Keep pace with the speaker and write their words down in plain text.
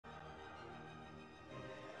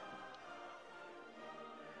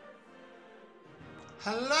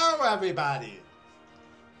Hello, everybody,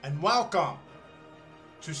 and welcome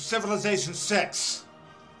to Civilization 6.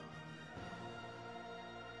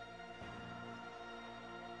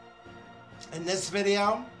 In this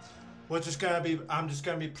video, I'm just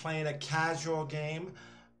gonna be playing a casual game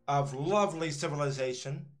of lovely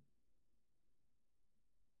Civilization,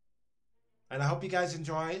 and I hope you guys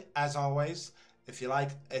enjoy. As always, if you like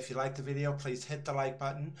the video, please hit the like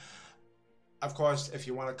button. Of course, if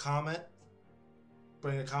you want to comment,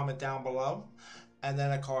 bring a comment down below. And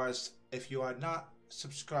then, of course, if you are not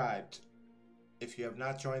subscribed, if you have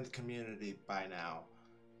not joined the community by now,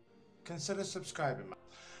 consider subscribing.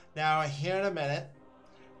 Now, here in a minute,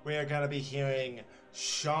 we are going to be hearing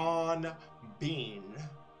Sean Bean.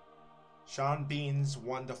 Sean Bean's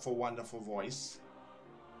wonderful, wonderful voice.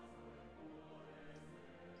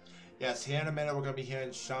 Yes, here in a minute, we're going to be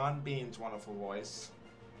hearing Sean Bean's wonderful voice.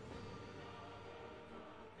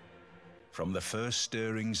 From the first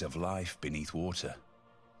stirrings of life beneath water,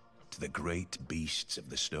 to the great beasts of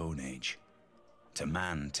the Stone Age, to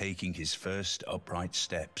man taking his first upright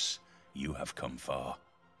steps, you have come far.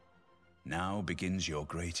 Now begins your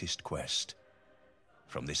greatest quest,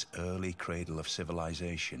 from this early cradle of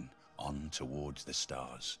civilization on towards the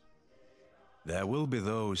stars. There will be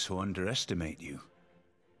those who underestimate you,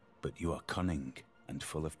 but you are cunning and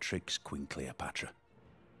full of tricks, Queen Cleopatra.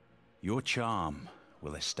 Your charm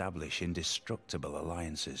will establish indestructible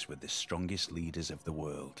alliances with the strongest leaders of the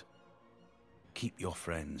world. Keep your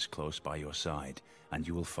friends close by your side, and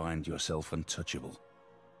you will find yourself untouchable,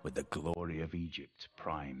 with the glory of Egypt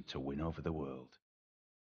primed to win over the world.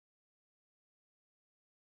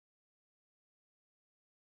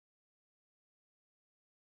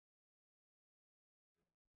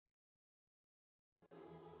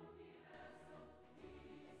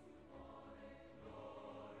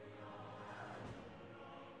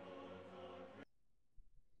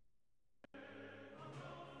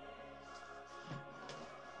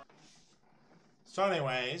 So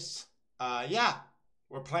anyways, yeah,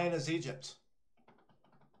 we're playing as Egypt.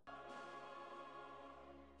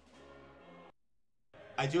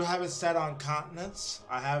 I do have it set on continents.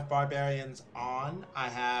 I have barbarians on.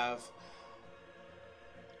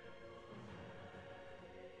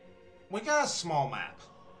 We got a small map,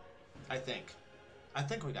 I think. I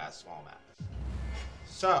think we got a small map.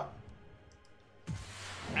 So,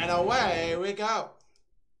 and away we go.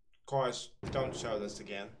 Of course, don't show this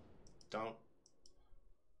again.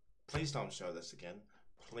 Please don't show this again.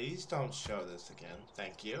 Please don't show this again.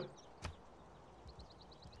 Thank you.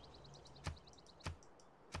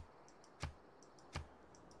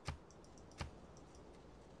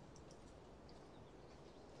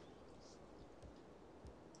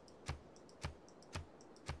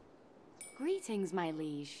 Greetings, my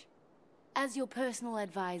liege. As your personal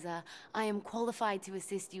advisor, I am qualified to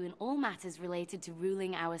assist you in all matters related to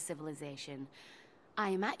ruling our civilization.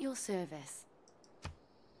 I am at your service.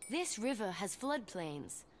 This river has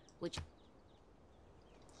floodplains, which...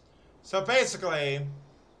 So basically,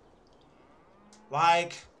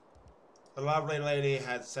 like the lovely lady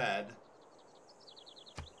had said,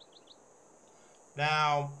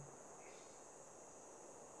 now,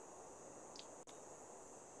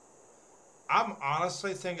 I'm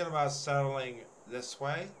honestly thinking about settling this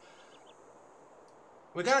way.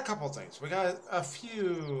 We got a couple things. We got a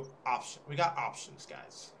few options. We got options,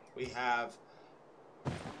 guys. We have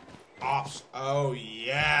options. Oh,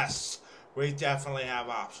 yes. We definitely have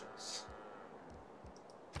options.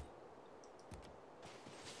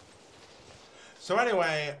 So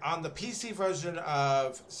anyway, on the PC version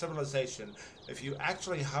of Civilization, if you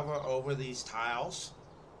actually hover over these tiles,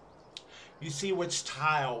 you see which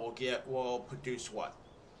tile will produce what.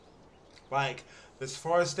 Like this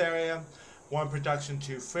forest area, 1 production,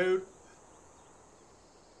 2 food.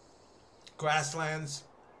 Grasslands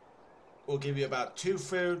will give you about 2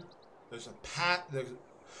 food. There's a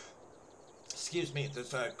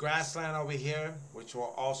grassland over here, which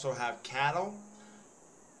will also have cattle.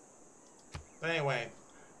 But anyway,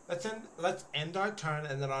 let's end our turn,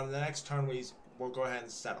 and then on the next turn we'll go ahead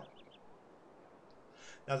and settle.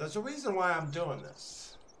 Now there's a reason why I'm doing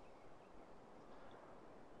this.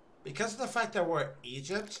 Because of the fact that we're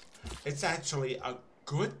Egypt, it's actually a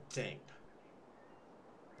good thing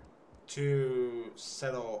to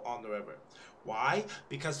settle on the river. Why?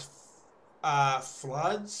 Because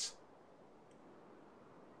floods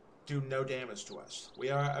do no damage to us. We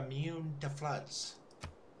are immune to floods.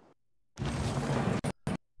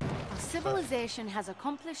 Our civilization has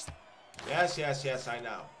accomplished... Yes, I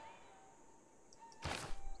know.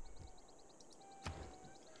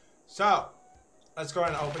 So, let's go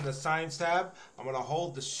ahead and open the Science tab. I'm going to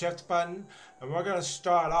hold the Shift button, and we're going to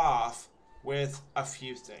start off with a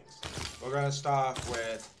few things. We're going to start off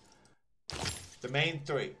with the main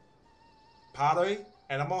three: pottery,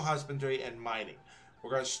 animal husbandry, and mining.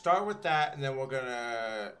 We're going to start with that, and then we're going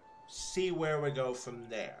to see where we go from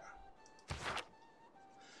there.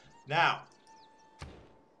 Now,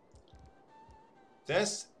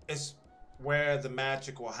 this is where the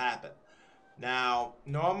magic will happen. Now,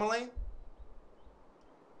 normally,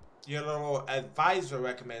 your little advisor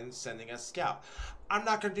recommends sending a scout. I'm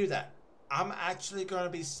not going to do that. I'm actually going to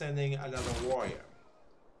be sending another warrior.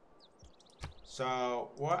 So,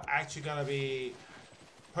 we're actually going to be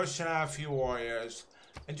pushing out a few warriors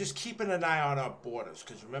and just keeping an eye on our borders.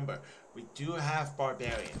 Because remember, we do have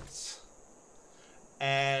barbarians.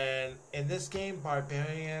 And in this game,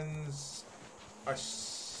 barbarians are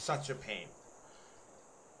such a pain.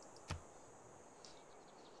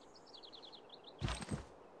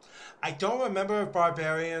 I don't remember if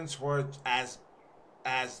barbarians were as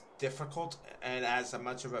difficult and as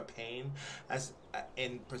much of a pain as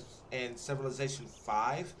in Civilization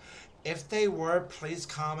 5. If they were, please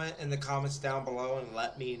comment in the comments down below and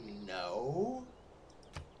let me know.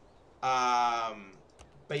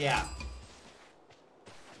 But yeah.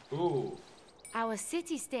 Ooh. Our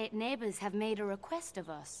city-state neighbors have made a request of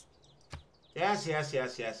us. Yes.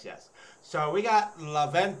 So we got La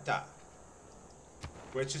Venta,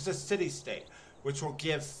 which is a city-state, which will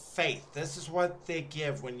give faith. This is what they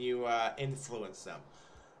give when you influence them.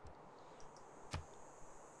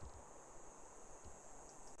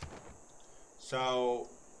 So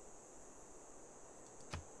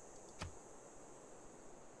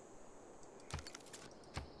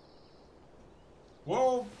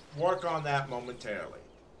we'll work on that momentarily.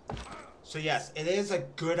 So yes, it is a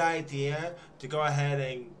good idea to go ahead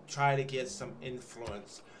and try to get some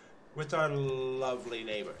influence with our lovely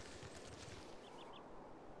neighbor.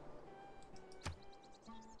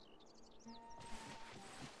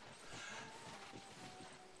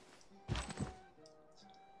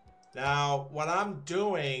 Now, what I'm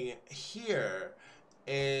doing here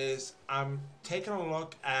is I'm taking a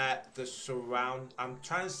look at the I'm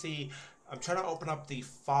trying to open up the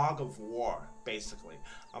fog of war, basically.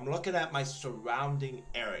 I'm looking at my surrounding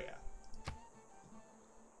area.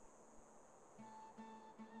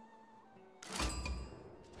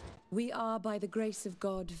 We are, by the grace of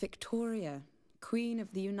God, Victoria, Queen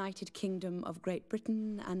of the United Kingdom of Great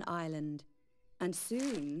Britain and Ireland. And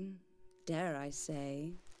soon, dare I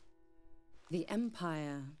say, the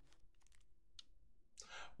Empire.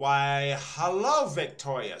 Why, hello,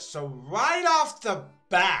 Victoria. So right off the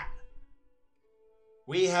bat,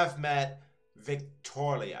 we have met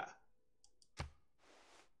Victoria.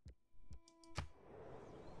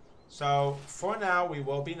 So for now, we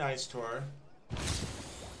will be nice to her.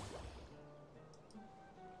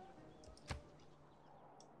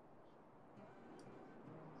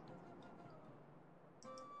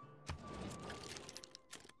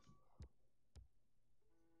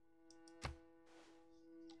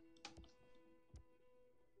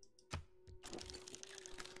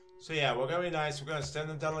 So yeah, we're gonna be nice. We're gonna send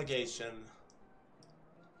a delegation.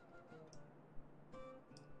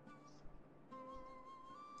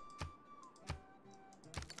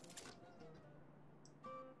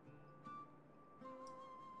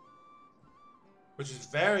 Which is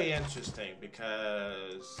very interesting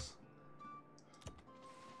because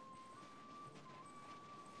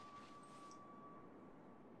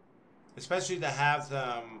especially to have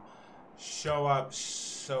them show up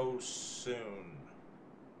so soon.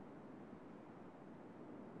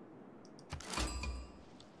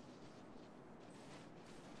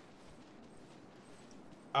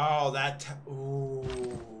 Oh,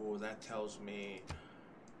 ooh, that tells me.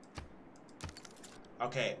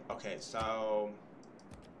 Okay, so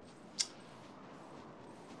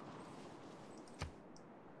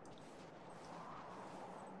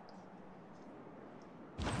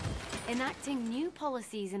Enacting new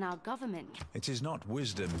policies in our government. It is not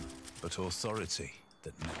wisdom, but authority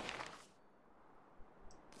that matters.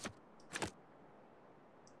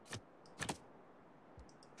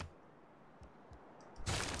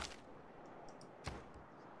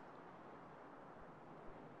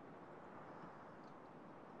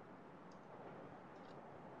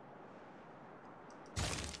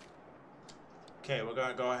 okay, we're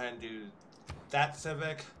gonna go ahead and do that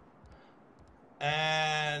civic.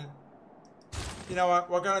 And you know what?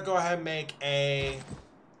 We're gonna go ahead and make a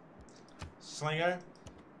slinger.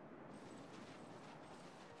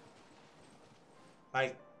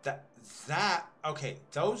 Like that okay,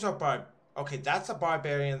 those are okay, that's a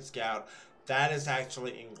barbarian scout. That is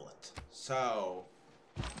actually England. So...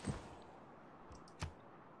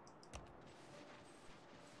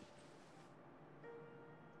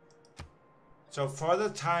 So for the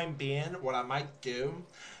time being, what I might do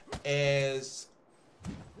is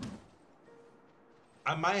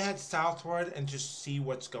I might head southward and just see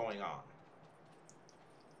what's going on.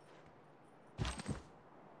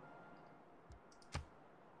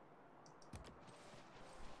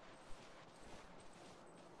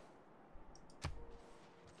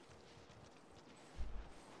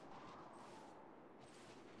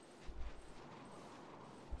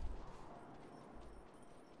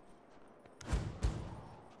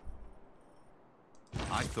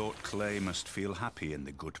 I thought clay must feel happy in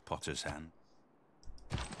the good potter's hand.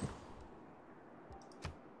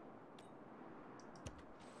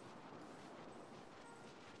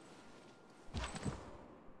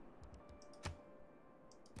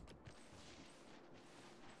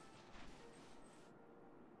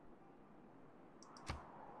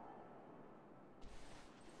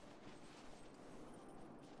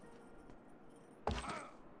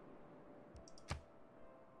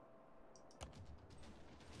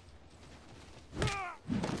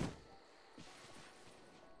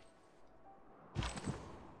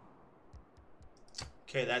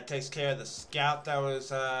 Okay, that takes care of the scout that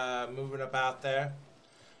was moving about there.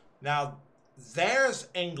 Now, there's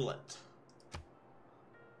England.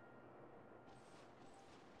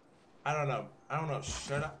 I don't know.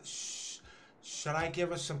 Should I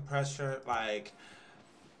give us some pressure? Like,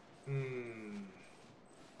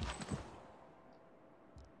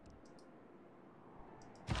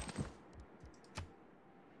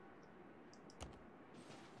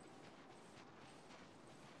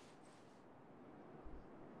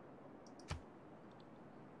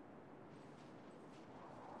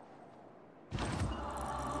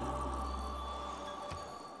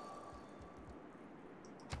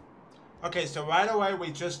 okay, so right away we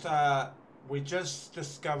just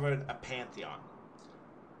discovered a pantheon.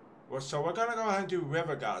 So we're gonna go ahead and do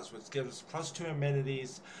river gods, which gives us +2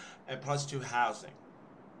 amenities and +2 housing.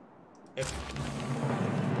 If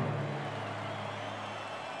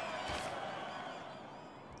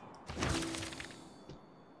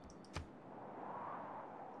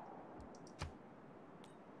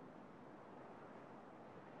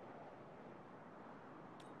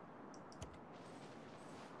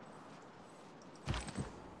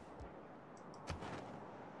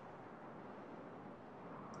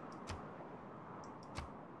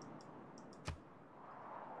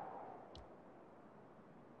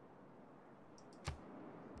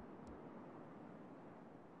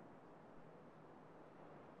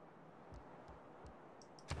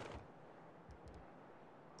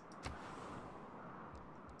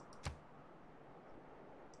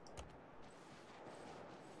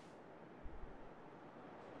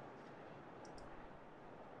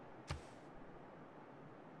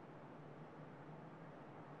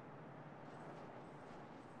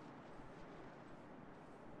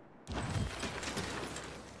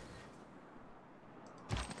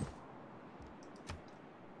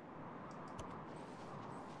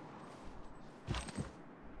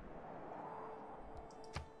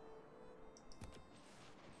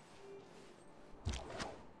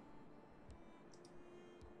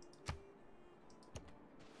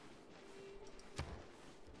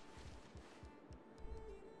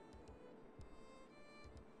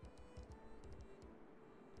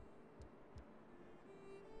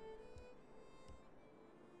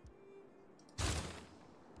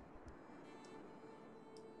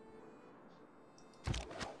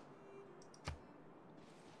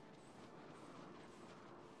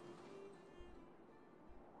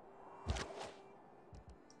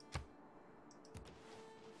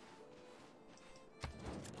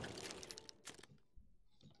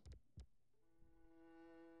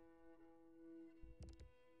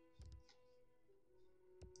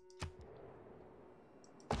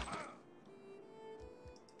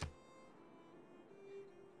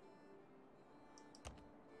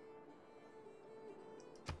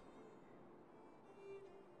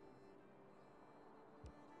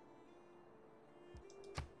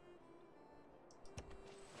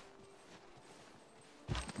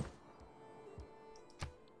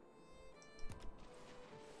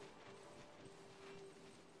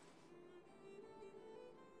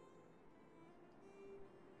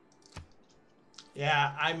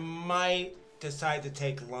yeah, I might decide to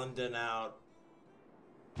take London out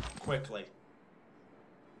quickly.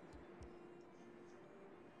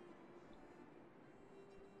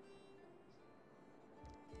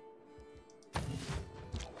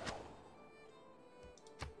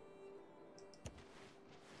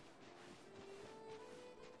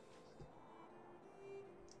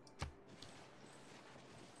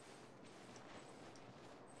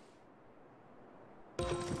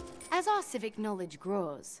 As our civic knowledge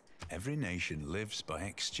grows, Every nation lives by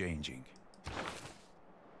exchanging.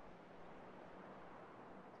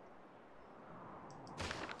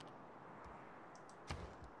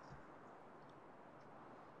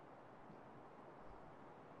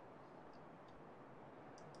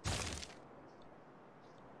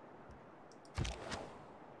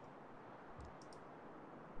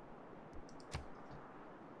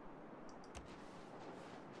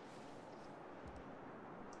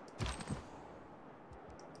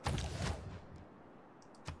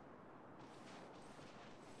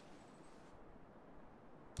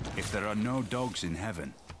 If there are no dogs in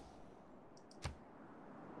heaven,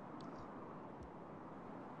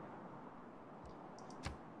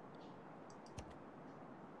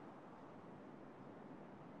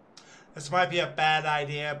 this might be a bad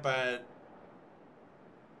idea, but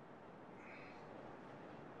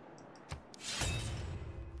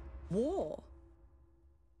War?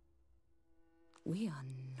 We are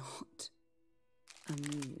not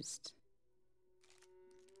amused.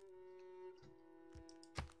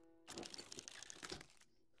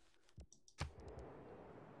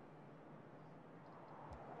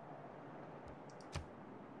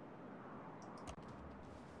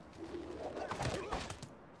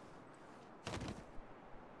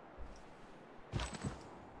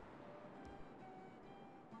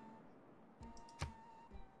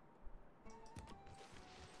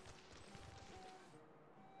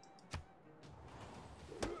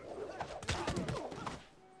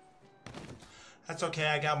 that's okay.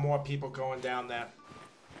 I got more people going down there.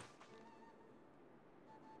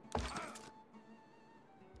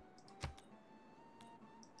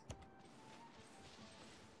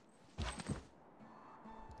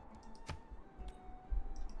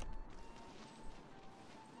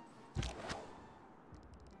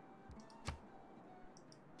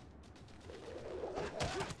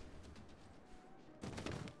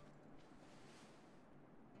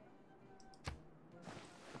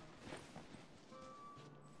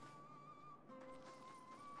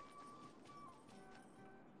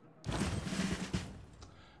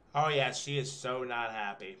 Oh yeah, she is so not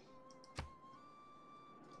happy.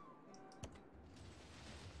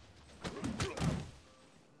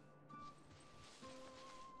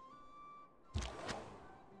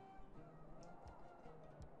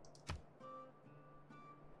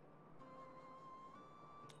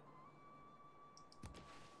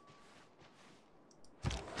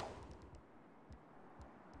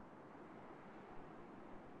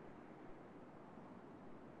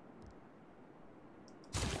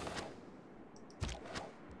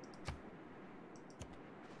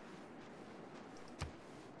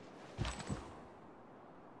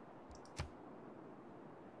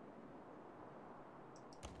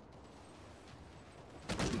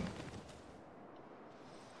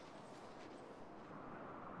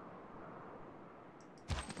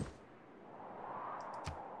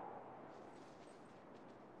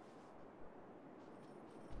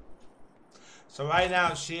 So right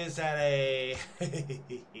now she is at a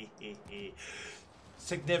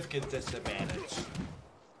significant disadvantage.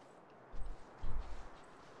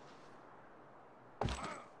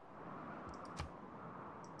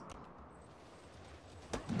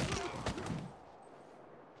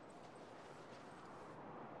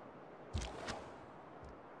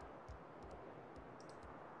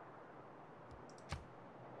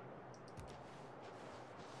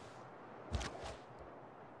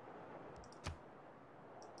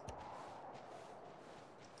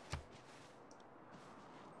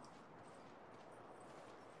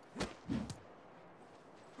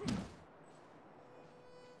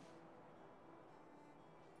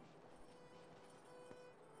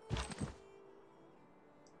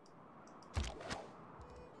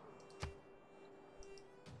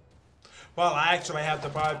 Well, I actually have the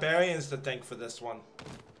barbarians to thank for this one.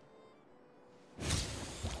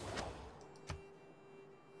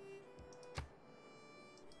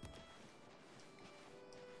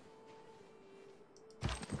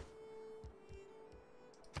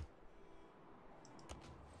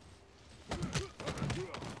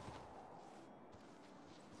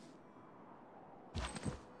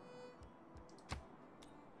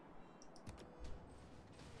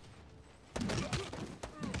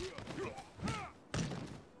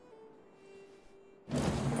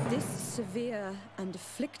 Severe and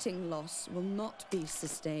afflicting loss will not be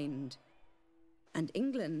sustained, and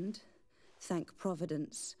England, thank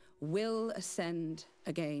Providence, will ascend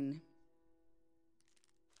again.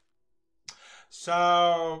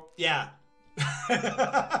 So, yeah.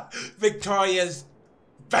 Victoria's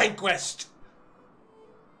vanquished.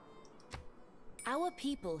 our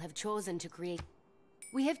people have chosen to create...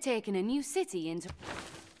 We have taken a new city into...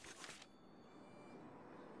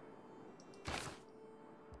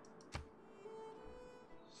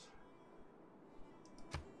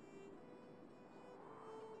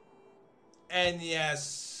 And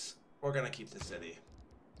yes, we're gonna keep the city.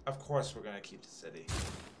 Of course we're gonna keep the city.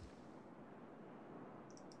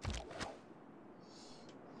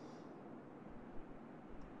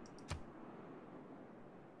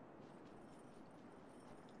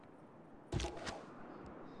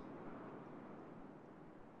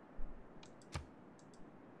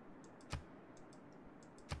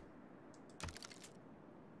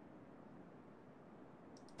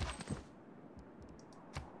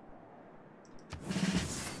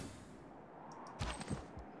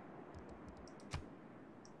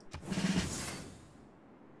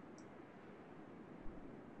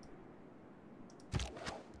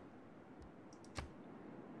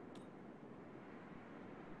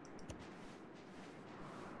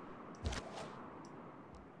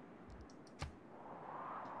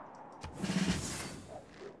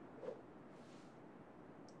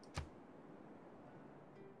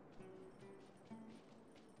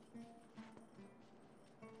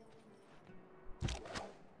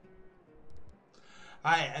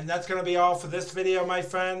 Alright, and that's gonna be all for this video, my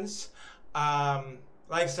friends.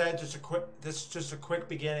 Like I said, this is just a quick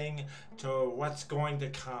beginning to what's going to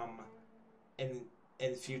come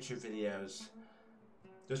in future videos.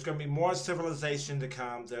 There's going to be more Civilization to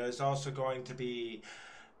come. There's also going to be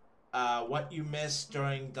what you missed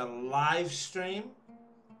during the live stream.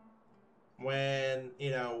 When, you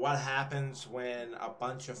know, what happens when a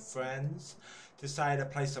bunch of friends decide to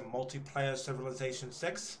play some multiplayer Civilization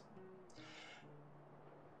 6.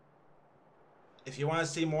 If you want to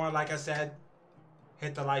see more, like I said,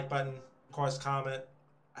 hit the like button. Of course, comment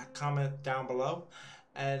down below.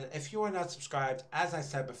 And if you are not subscribed, as I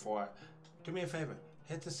said before, do me a favor,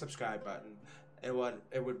 hit the subscribe button. It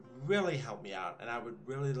would really help me out, and I would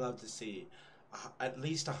really love to see at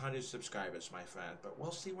least 100 subscribers, my friend. But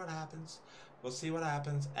we'll see what happens. We'll see what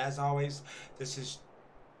happens. As always, this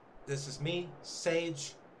is me,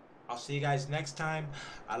 Sage. I'll see you guys next time.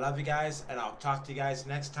 I love you guys, and I'll talk to you guys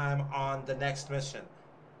next time on the next mission.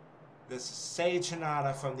 This is Sage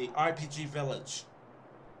Hinata from the RPG Village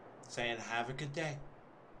saying have a good day.